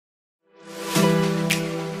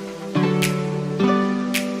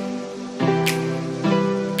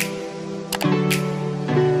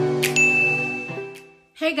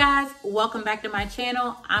Hey guys, welcome back to my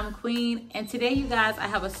channel. I'm Queen, and today you guys, I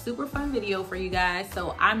have a super fun video for you guys.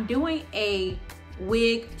 So I'm doing a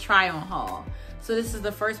wig try on haul. So this is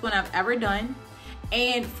the first one I've ever done.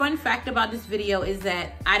 And fun fact about this video is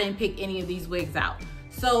that I didn't pick any of these wigs out.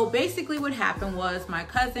 So basically what happened was my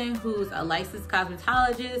cousin, who's a licensed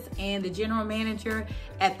cosmetologist and the general manager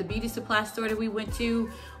at the beauty supply store that we went to,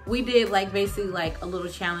 we did basically a little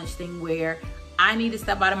challenge thing where I need to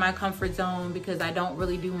step out of my comfort zone because I don't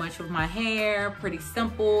really do much with my hair, pretty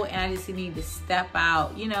simple, and I just need to step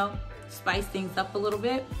out, you know, spice things up a little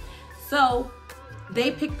bit. So they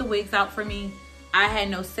picked the wigs out for me. I had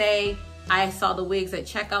no say. I saw the wigs at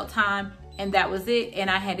checkout time and that was it. And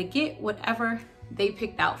I had to get whatever they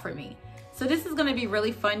picked out for me. So this is gonna be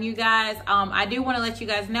really fun, you guys. I do wanna let you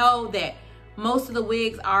guys know that most of the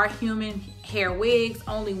wigs are human hair wigs.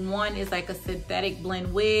 Only one is like a synthetic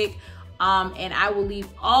blend wig. And I will leave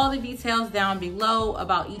all the details down below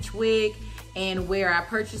about each wig and where I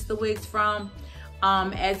purchased the wigs from.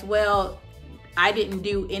 As well, I didn't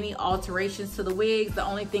do any alterations to the wigs. The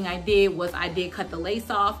only thing I did was I did cut the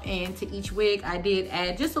lace off, and to each wig I did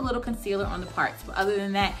add just a little concealer on the parts. But other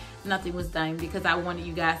than that, nothing was done because I wanted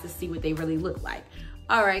you guys to see what they really look like.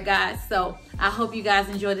 All right, guys, so I hope you guys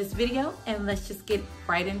enjoy this video, and let's just get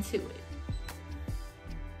right into it.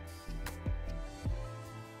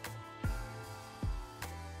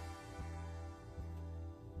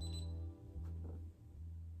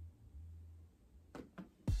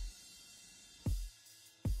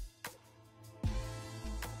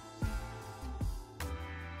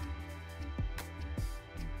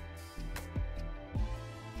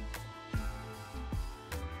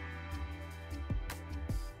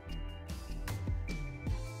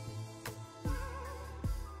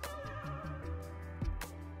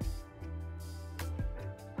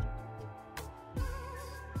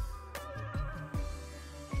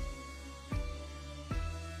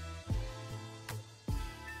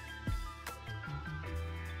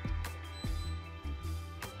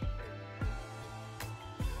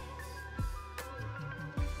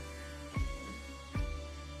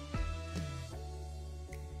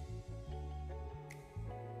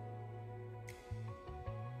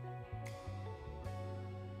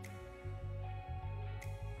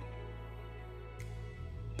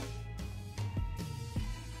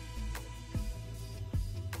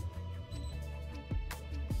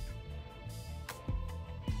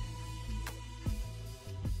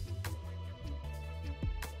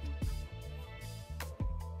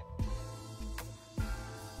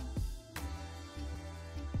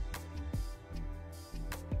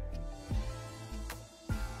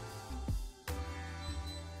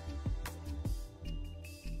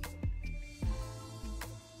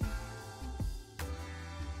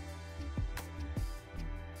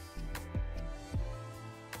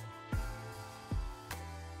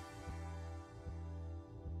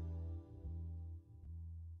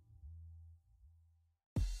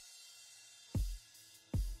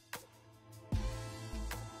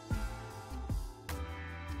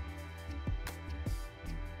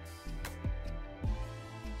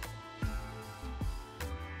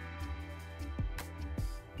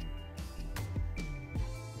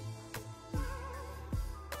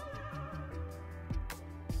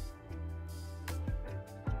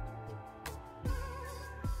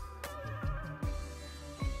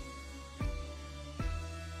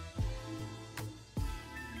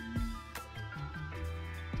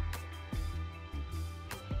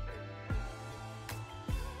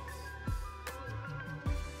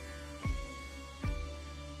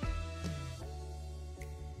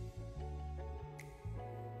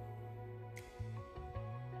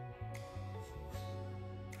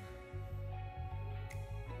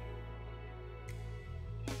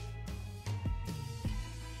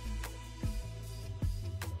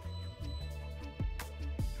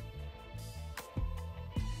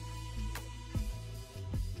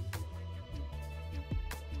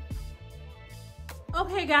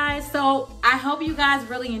 Okay guys, so I hope you guys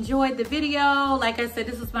really enjoyed the video. Like I said,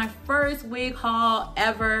 this was my first wig haul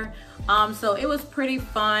ever. So it was pretty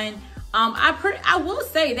fun. I will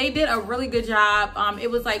say they did a really good job. It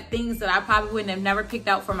was like things that I probably wouldn't have never picked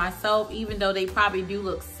out for myself, even though they probably do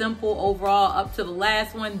look simple overall up to the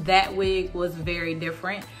last one. That wig was very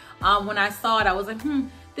different. When I saw it, I was like,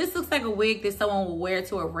 this looks like a wig that someone will wear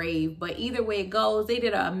to a rave. But either way it goes, they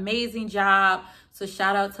did an amazing job. So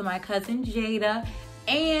shout out to my cousin Jada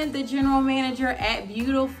and the general manager at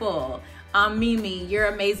Beautifull. Mimi, you're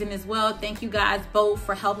amazing as well. Thank you guys both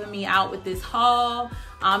for helping me out with this haul.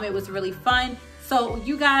 It was really fun. So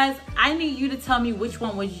you guys, I need you to tell me which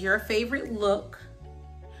one was your favorite look.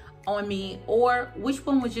 on me, or which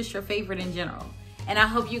one was just your favorite in general. And I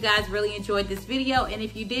hope you guys really enjoyed this video. And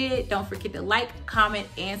if you did, don't forget to like, comment,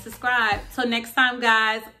 and subscribe. Till next time,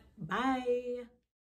 guys. Bye.